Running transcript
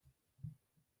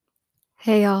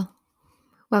Hey y'all,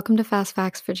 welcome to Fast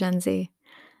Facts for Gen Z.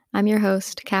 I'm your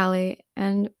host, Callie,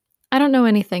 and I don't know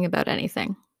anything about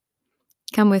anything.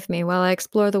 Come with me while I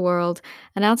explore the world,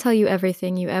 and I'll tell you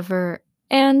everything you ever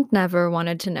and never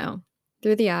wanted to know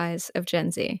through the eyes of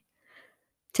Gen Z.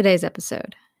 Today's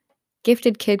episode: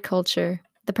 Gifted Kid Culture,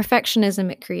 the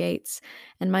perfectionism it creates,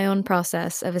 and my own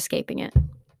process of escaping it.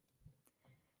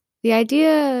 The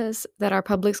ideas that our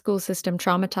public school system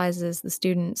traumatizes the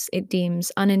students it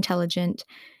deems unintelligent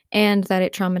and that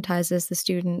it traumatizes the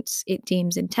students it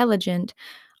deems intelligent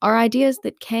are ideas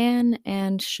that can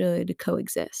and should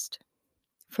coexist.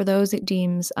 For those it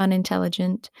deems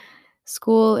unintelligent,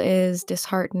 school is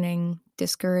disheartening,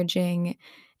 discouraging,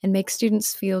 and makes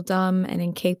students feel dumb and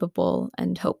incapable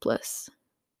and hopeless.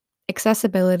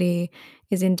 Accessibility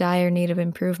is in dire need of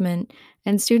improvement,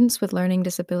 and students with learning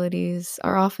disabilities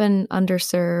are often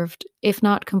underserved, if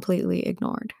not completely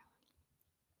ignored.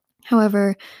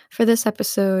 However, for this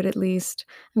episode at least,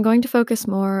 I'm going to focus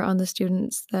more on the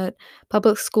students that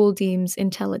public school deems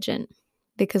intelligent,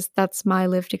 because that's my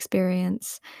lived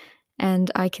experience,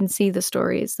 and I can see the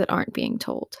stories that aren't being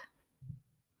told.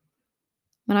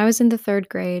 When I was in the third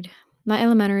grade, my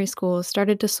elementary school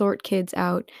started to sort kids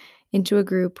out into a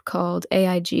group called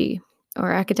AIG,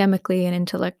 or Academically and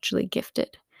Intellectually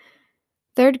Gifted.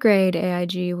 Third grade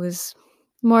AIG was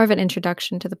more of an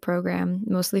introduction to the program,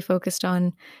 mostly focused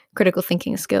on critical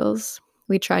thinking skills.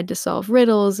 We tried to solve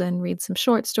riddles and read some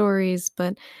short stories,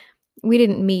 but we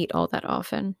didn't meet all that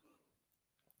often.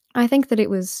 I think that it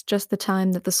was just the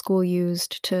time that the school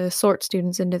used to sort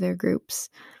students into their groups.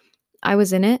 I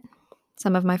was in it,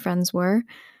 some of my friends were,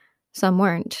 some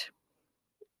weren't.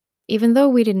 Even though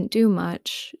we didn't do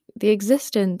much, the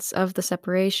existence of the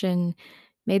separation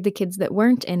made the kids that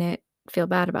weren't in it feel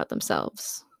bad about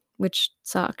themselves, which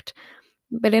sucked.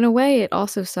 But in a way, it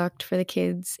also sucked for the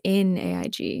kids in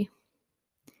AIG. You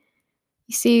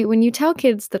see, when you tell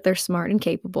kids that they're smart and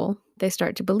capable, they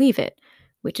start to believe it,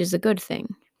 which is a good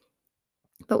thing.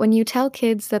 But when you tell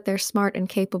kids that they're smart and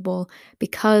capable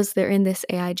because they're in this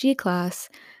AIG class,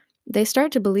 they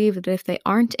start to believe that if they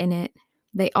aren't in it,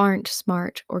 they aren't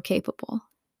smart or capable.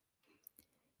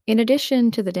 In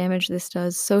addition to the damage this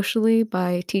does socially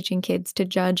by teaching kids to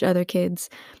judge other kids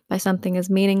by something as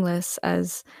meaningless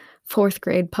as fourth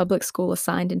grade public school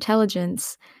assigned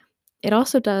intelligence, it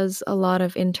also does a lot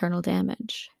of internal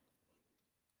damage.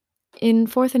 In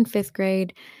fourth and fifth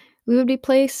grade, we would be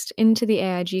placed into the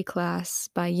AIG class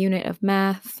by unit of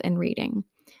math and reading.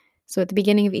 So at the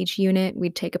beginning of each unit,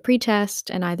 we'd take a pretest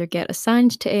and either get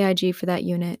assigned to AIG for that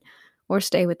unit or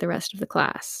stay with the rest of the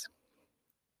class.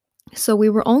 So we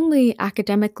were only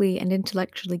academically and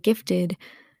intellectually gifted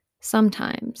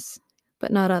sometimes, but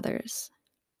not others.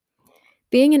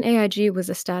 Being an AIG was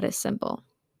a status symbol.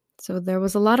 So there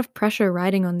was a lot of pressure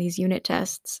riding on these unit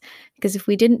tests, because if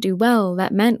we didn't do well,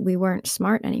 that meant we weren't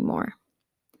smart anymore.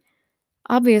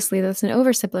 Obviously, that's an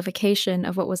oversimplification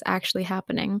of what was actually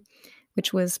happening,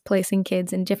 which was placing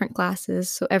kids in different classes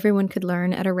so everyone could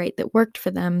learn at a rate that worked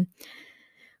for them.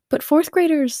 But fourth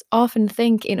graders often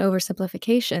think in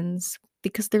oversimplifications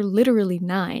because they're literally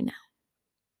 9.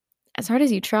 As hard as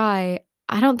you try,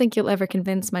 I don't think you'll ever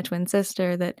convince my twin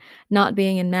sister that not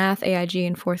being in math AIG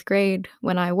in fourth grade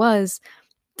when I was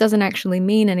doesn't actually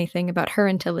mean anything about her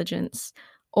intelligence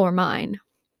or mine.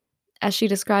 As she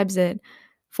describes it,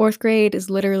 fourth grade is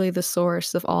literally the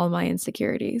source of all my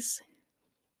insecurities.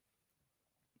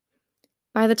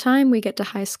 By the time we get to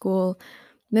high school,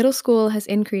 middle school has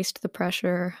increased the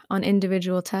pressure on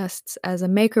individual tests as a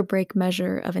make or break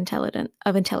measure of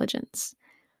intelligence.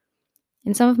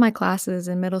 In some of my classes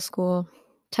in middle school,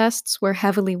 tests were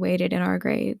heavily weighted in our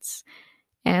grades,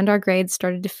 and our grades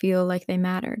started to feel like they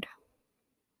mattered.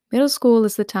 Middle school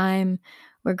is the time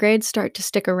where grades start to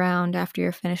stick around after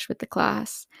you're finished with the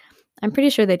class. I'm pretty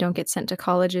sure they don't get sent to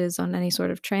colleges on any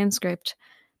sort of transcript,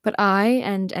 but I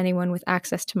and anyone with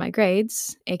access to my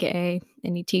grades, aka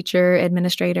any teacher,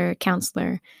 administrator,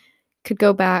 counselor, could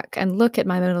go back and look at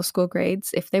my middle school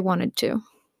grades if they wanted to.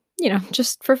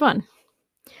 Just for fun.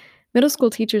 Middle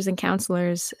school teachers and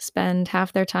counselors spend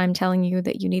half their time telling you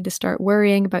that you need to start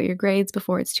worrying about your grades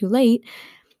before it's too late,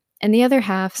 and the other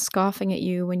half scoffing at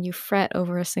you when you fret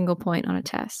over a single point on a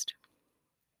test.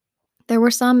 There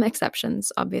were some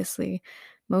exceptions, obviously,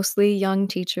 mostly young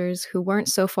teachers who weren't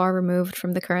so far removed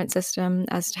from the current system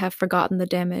as to have forgotten the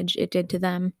damage it did to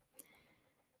them.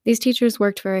 These teachers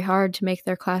worked very hard to make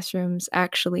their classrooms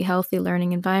actually healthy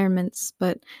learning environments,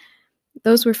 but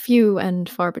those were few and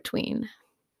far between.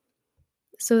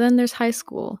 So then there's high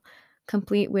school,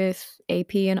 complete with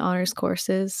AP and honors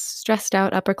courses, stressed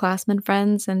out upperclassmen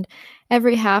friends, and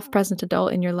every half present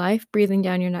adult in your life breathing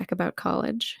down your neck about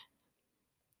college.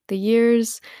 The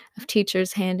years of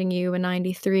teachers handing you a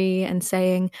 93 and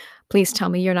saying, "Please tell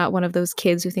me you're not one of those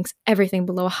kids who thinks everything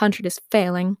below 100 is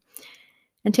failing,"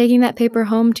 and taking that paper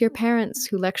home to your parents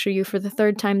who lecture you for the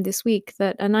third time this week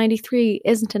that a 93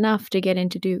 isn't enough to get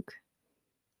into Duke.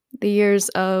 The years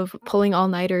of pulling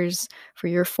all-nighters for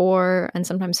your 4 and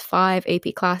sometimes 5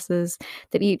 AP classes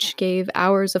that each gave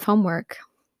hours of homework,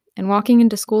 and walking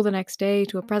into school the next day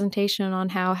to a presentation on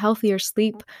how healthier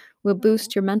sleep will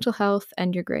boost your mental health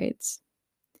and your grades.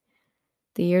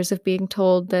 The years of being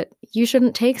told that you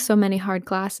shouldn't take so many hard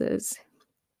classes,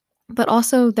 but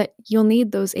also that you'll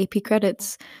need those AP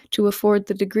credits to afford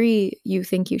the degree you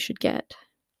think you should get.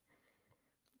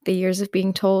 The years of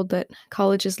being told that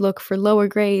colleges look for lower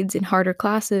grades in harder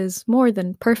classes more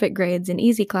than perfect grades in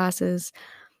easy classes,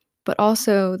 but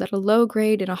also that a low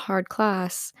grade in a hard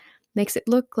class makes it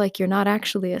look like you're not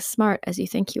actually as smart as you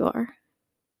think you are.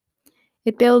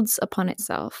 It builds upon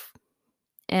itself,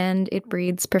 and it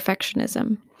breeds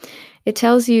perfectionism. It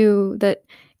tells you that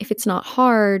if it's not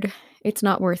hard, it's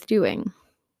not worth doing.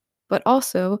 But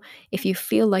also, if you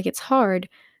feel like it's hard,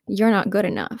 you're not good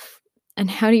enough. And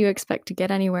how do you expect to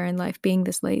get anywhere in life being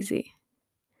this lazy?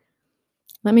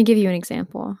 Let me give you an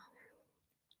example.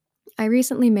 I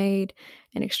recently made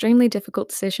an extremely difficult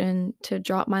decision to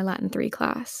drop my Latin 3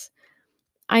 class.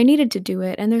 I needed to do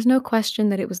it, and there's no question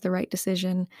that it was the right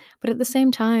decision, but at the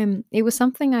same time, it was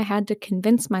something I had to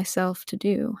convince myself to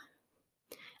do.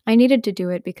 I needed to do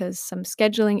it because some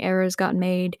scheduling errors got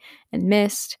made and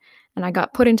missed, and I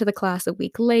got put into the class a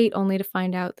week late only to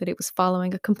find out that it was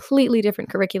following a completely different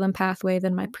curriculum pathway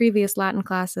than my previous Latin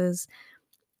classes,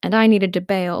 and I needed to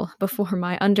bail before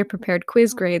my underprepared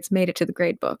quiz grades made it to the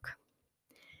gradebook.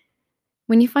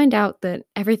 When you find out that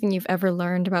everything you've ever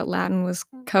learned about Latin was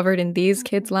covered in these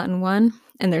kids' Latin 1,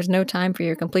 and there's no time for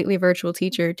your completely virtual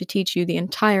teacher to teach you the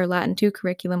entire Latin 2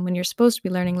 curriculum when you're supposed to be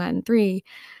learning Latin 3,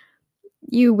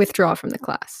 you withdraw from the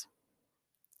class.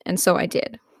 And so I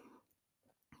did.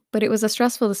 But it was a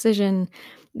stressful decision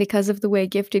because of the way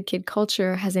gifted kid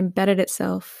culture has embedded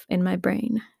itself in my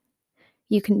brain.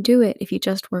 "You can do it if you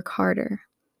just work harder,"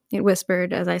 it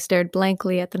whispered as I stared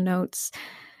blankly at the notes.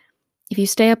 "If you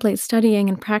stay up late studying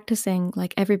and practicing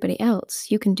like everybody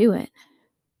else, you can do it."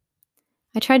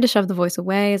 I tried to shove the voice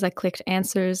away as I clicked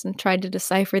answers and tried to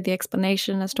decipher the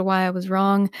explanation as to why I was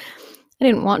wrong. I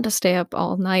didn't want to stay up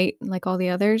all night like all the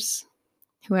others,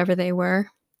 whoever they were,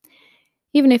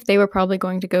 even if they were probably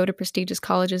going to go to prestigious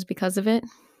colleges because of it.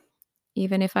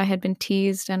 Even if I had been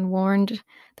teased and warned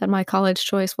that my college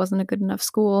choice wasn't a good enough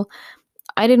school,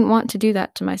 I didn't want to do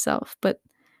that to myself, but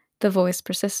the voice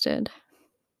persisted.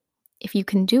 "If you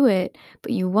can do it,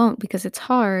 but you won't because it's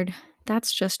hard,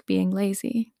 that's just being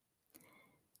lazy."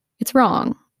 It's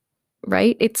wrong,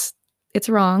 right? It's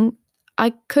wrong.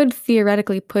 I could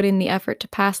theoretically put in the effort to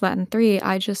pass Latin 3,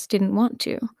 I just didn't want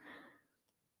to.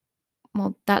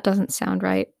 Well, that doesn't sound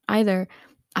right either.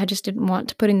 I just didn't want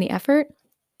to put in the effort.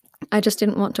 I just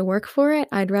didn't want to work for it.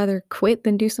 I'd rather quit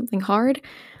than do something hard.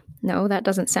 No, that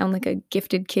doesn't sound like a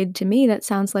gifted kid to me. That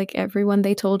sounds like everyone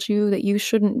they told you that you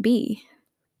shouldn't be.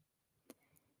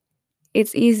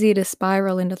 It's easy to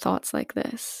spiral into thoughts like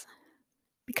this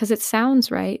because it sounds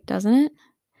right, doesn't it?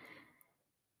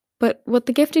 But what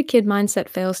the gifted kid mindset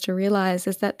fails to realize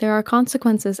is that there are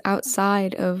consequences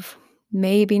outside of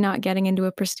maybe not getting into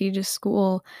a prestigious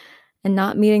school and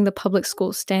not meeting the public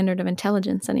school standard of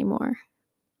intelligence anymore.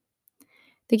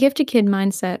 The gifted kid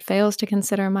mindset fails to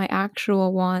consider my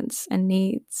actual wants and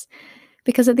needs,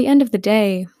 because at the end of the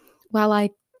day, while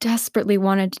I desperately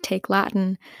wanted to take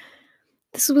Latin,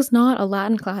 this was not a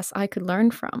Latin class I could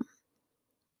learn from.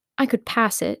 I could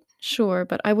pass it, sure,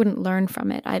 but I wouldn't learn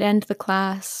from it. I'd end the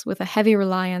class with a heavy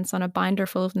reliance on a binder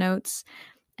full of notes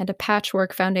and a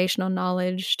patchwork foundational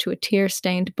knowledge to a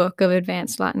tear-stained book of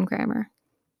advanced Latin grammar.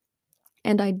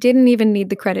 And I didn't even need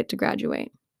the credit to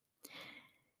graduate.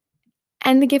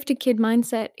 And the gifted kid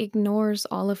mindset ignores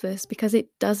all of this because it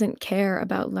doesn't care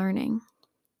about learning.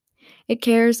 It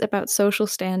cares about social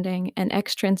standing and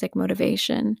extrinsic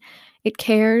motivation. It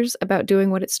cares about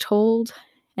doing what it's told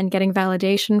and getting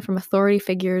validation from authority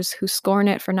figures who scorn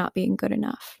it for not being good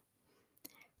enough.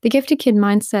 The gifted kid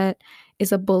mindset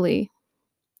is a bully,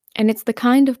 and it's the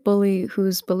kind of bully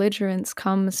whose belligerence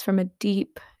comes from a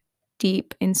deep,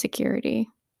 deep insecurity.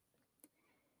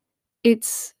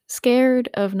 It's scared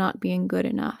of not being good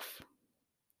enough.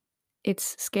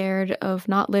 It's scared of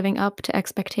not living up to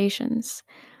expectations.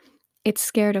 It's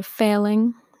scared of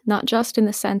failing, not just in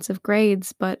the sense of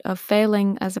grades, but of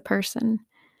failing as a person.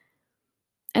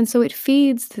 And so it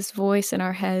feeds this voice in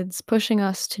our heads, pushing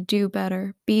us to do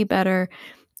better, be better,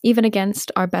 even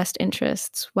against our best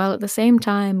interests, while at the same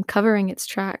time covering its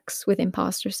tracks with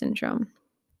imposter syndrome.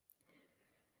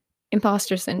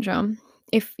 Imposter syndrome,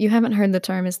 if you haven't heard the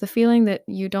term, is the feeling that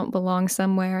you don't belong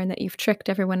somewhere and that you've tricked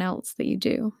everyone else that you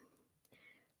do.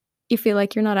 You feel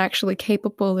like you're not actually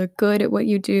capable or good at what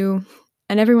you do,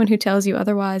 and everyone who tells you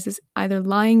otherwise is either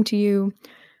lying to you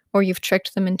or you've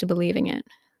tricked them into believing it.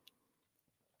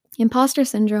 Imposter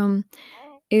syndrome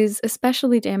is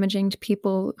especially damaging to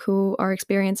people who are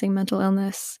experiencing mental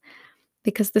illness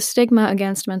because the stigma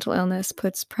against mental illness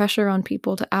puts pressure on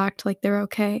people to act like they're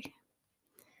okay.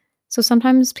 So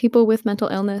sometimes people with mental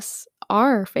illness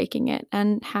are faking it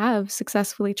and have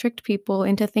successfully tricked people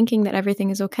into thinking that everything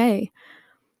is okay.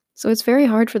 So it's very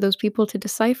hard for those people to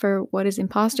decipher what is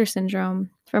imposter syndrome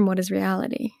from what is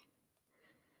reality.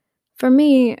 For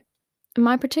me,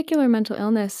 my particular mental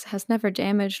illness has never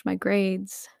damaged my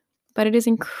grades, but it is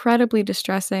incredibly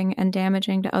distressing and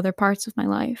damaging to other parts of my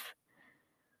life.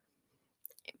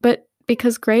 But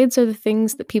because grades are the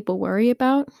things that people worry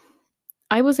about,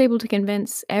 I was able to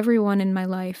convince everyone in my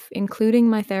life, including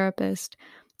my therapist,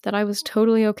 that I was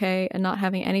totally okay and not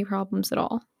having any problems at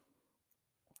all.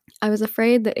 I was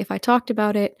afraid that if I talked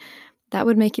about it, that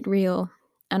would make it real,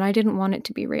 and I didn't want it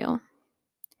to be real.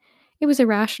 It was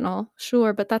irrational,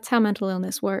 sure, but that's how mental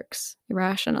illness works,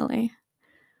 irrationally.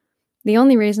 The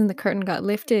only reason the curtain got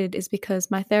lifted is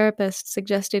because my therapist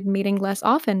suggested meeting less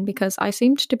often because I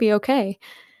seemed to be okay.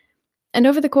 And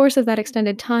over the course of that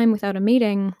extended time without a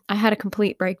meeting, I had a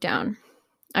complete breakdown.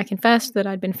 I confessed that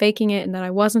I'd been faking it and that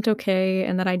I wasn't okay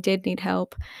and that I did need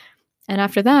help. And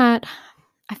after that,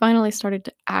 I finally started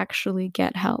to actually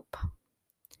get help.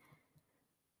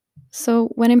 So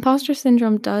when imposter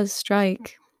syndrome does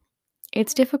strike,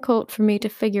 it's difficult for me to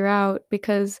figure out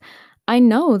because I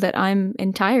know that I'm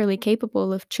entirely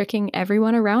capable of tricking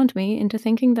everyone around me into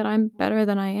thinking that I'm better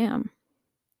than I am.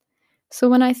 So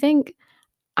when I think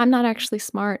I'm not actually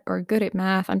smart or good at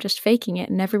math, I'm just faking it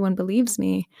and everyone believes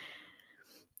me,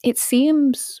 it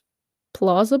seems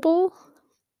plausible,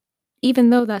 even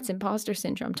though that's imposter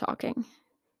syndrome talking.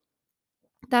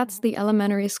 That's the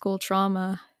elementary school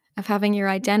trauma of having your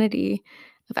identity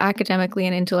of academically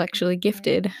and intellectually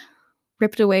gifted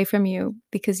ripped away from you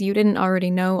because you didn't already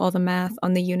know all the math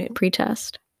on the unit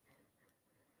pretest.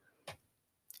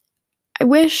 I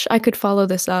wish I could follow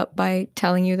this up by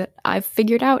telling you that I've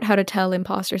figured out how to tell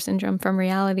imposter syndrome from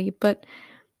reality, but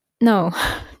no,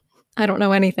 I don't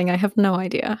know anything. I have no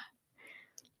idea.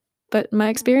 But my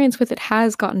experience with it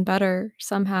has gotten better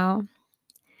somehow.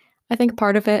 I think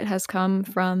part of it has come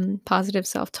from positive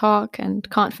self-talk and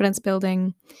confidence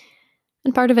building,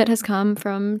 and part of it has come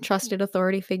from trusted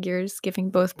authority figures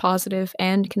giving both positive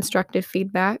and constructive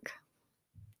feedback.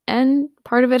 And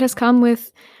part of it has come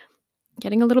with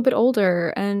getting a little bit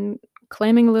older and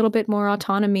claiming a little bit more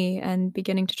autonomy and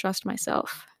beginning to trust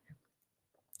myself.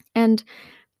 And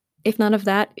if none of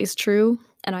that is true,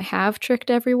 and I have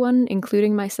tricked everyone,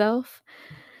 including myself,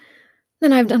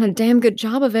 then I've done a damn good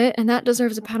job of it, and that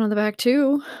deserves a pat on the back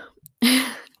too.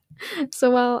 So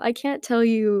while I can't tell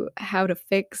you how to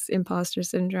fix imposter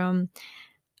syndrome,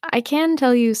 I can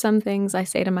tell you some things I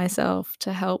say to myself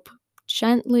to help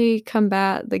gently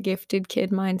combat the gifted kid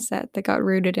mindset that got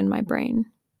rooted in my brain.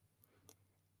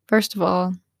 First of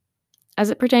all,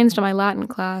 as it pertains to my Latin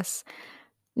class,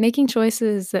 making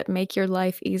choices that make your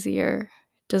life easier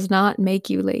does not make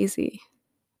you lazy.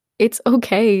 It's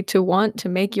okay to want to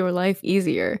make your life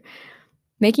easier.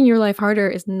 Making your life harder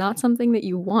is not something that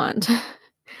you want.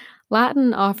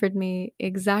 Latin offered me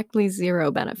exactly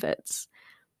zero benefits.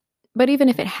 But even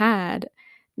if it had,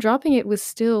 dropping it was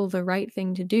still the right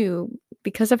thing to do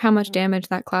because of how much damage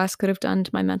that class could have done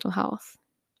to my mental health.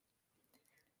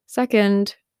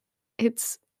 Second,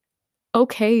 it's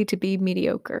okay to be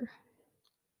mediocre.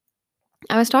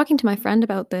 I was talking to my friend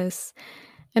about this,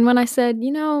 and when I said,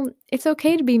 it's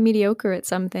okay to be mediocre at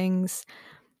some things,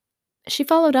 she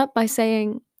followed up by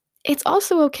saying, it's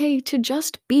also okay to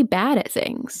just be bad at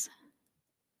things.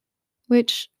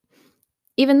 Which,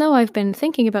 even though I've been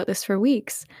thinking about this for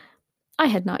weeks, I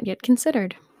had not yet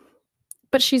considered.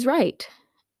 But she's right.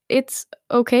 It's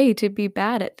okay to be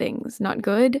bad at things. Not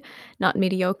good, not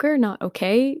mediocre, not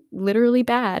okay, literally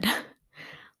bad.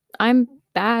 I'm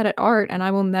bad at art and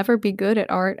I will never be good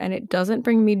at art, and it doesn't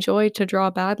bring me joy to draw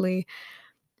badly.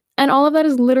 And all of that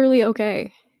is literally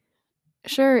okay.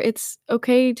 Sure, it's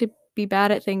okay to be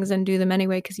bad at things and do them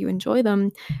anyway because you enjoy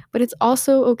them, but it's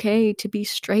also okay to be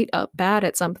straight up bad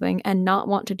at something and not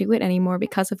want to do it anymore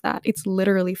because of that. It's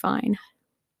literally fine.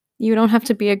 You don't have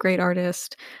to be a great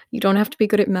artist. You don't have to be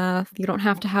good at math. You don't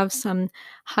have to have some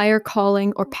higher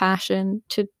calling or passion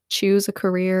to choose a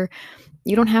career.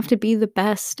 You don't have to be the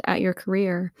best at your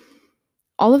career.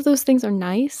 All of those things are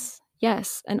nice,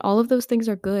 yes, and all of those things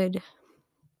are good.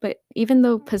 But even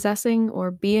though possessing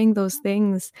or being those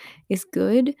things is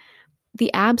good,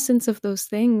 the absence of those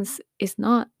things is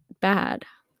not bad.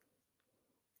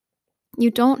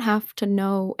 You don't have to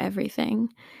know everything.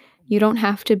 You don't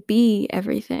have to be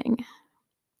everything.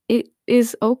 It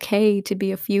is okay to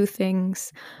be a few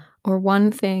things, or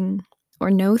one thing, or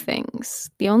no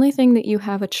things. The only thing that you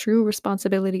have a true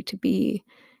responsibility to be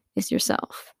is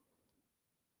yourself.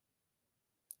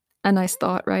 A nice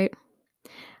thought, right?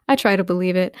 I try to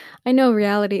believe it. I know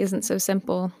reality isn't so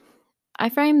simple. I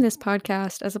frame this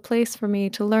podcast as a place for me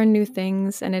to learn new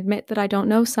things and admit that I don't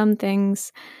know some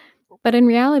things, but in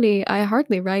reality, I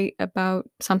hardly write about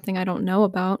something I don't know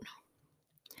about.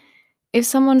 If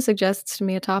someone suggests to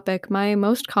me a topic, my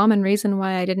most common reason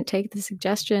why I didn't take the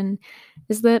suggestion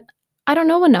is that I don't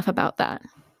know enough about that.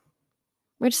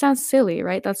 Which sounds silly,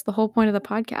 right? That's the whole point of the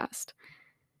podcast,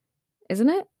 isn't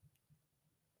it?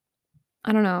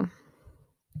 I don't know.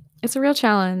 It's a real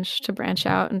challenge to branch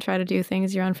out and try to do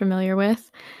things you're unfamiliar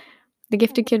with. The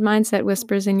gifted kid mindset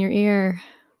whispers in your ear,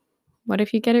 what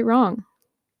if you get it wrong?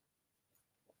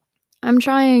 I'm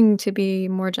trying to be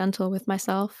more gentle with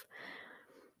myself.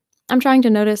 I'm trying to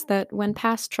notice that when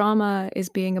past trauma is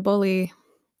being a bully,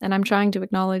 and I'm trying to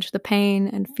acknowledge the pain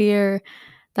and fear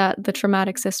that the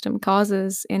traumatic system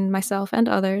causes in myself and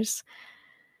others,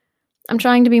 I'm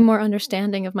trying to be more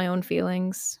understanding of my own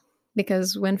feelings,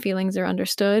 because when feelings are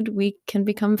understood, we can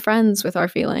become friends with our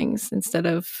feelings instead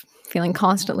of feeling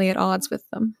constantly at odds with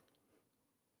them.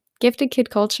 Gifted kid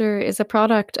culture is a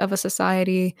product of a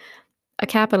society, a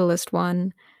capitalist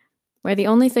one, where the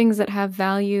only things that have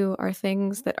value are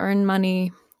things that earn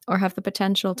money or have the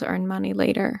potential to earn money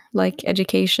later, like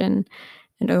education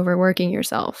and overworking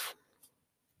yourself.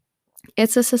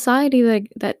 It's a society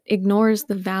that ignores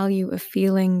the value of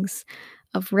feelings,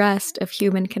 of rest, of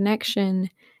human connection,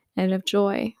 and of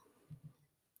joy.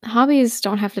 Hobbies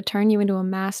don't have to turn you into a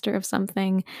master of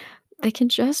something, they can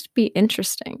just be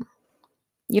interesting.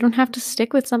 You don't have to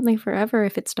stick with something forever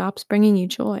if it stops bringing you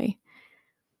joy.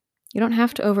 You don't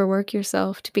have to overwork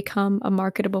yourself to become a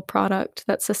marketable product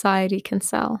that society can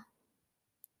sell.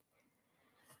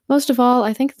 Most of all,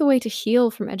 I think the way to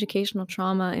heal from educational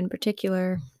trauma in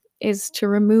particular is to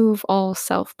remove all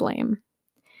self blame.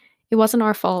 It wasn't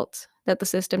our fault that the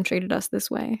system treated us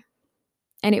this way.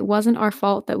 And it wasn't our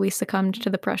fault that we succumbed to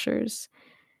the pressures.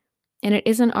 And it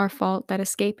isn't our fault that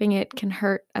escaping it can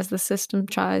hurt as the system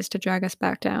tries to drag us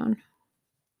back down.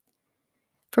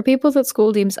 For people that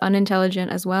school deems unintelligent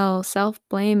as well, self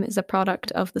blame is a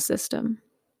product of the system.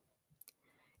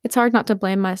 It's hard not to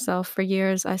blame myself for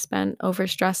years I spent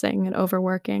overstressing and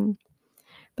overworking.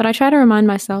 But I try to remind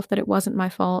myself that it wasn't my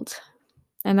fault,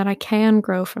 and that I can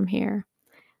grow from here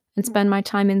and spend my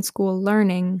time in school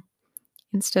learning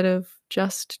instead of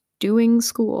just doing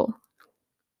school.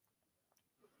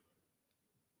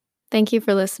 Thank you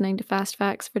for listening to Fast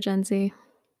Facts for Gen Z.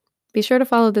 Be sure to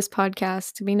follow this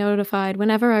podcast to be notified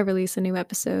whenever I release a new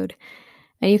episode,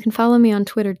 and you can follow me on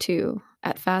Twitter too,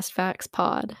 at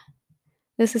FastFactsPod.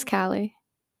 This is Callie,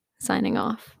 signing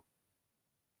off.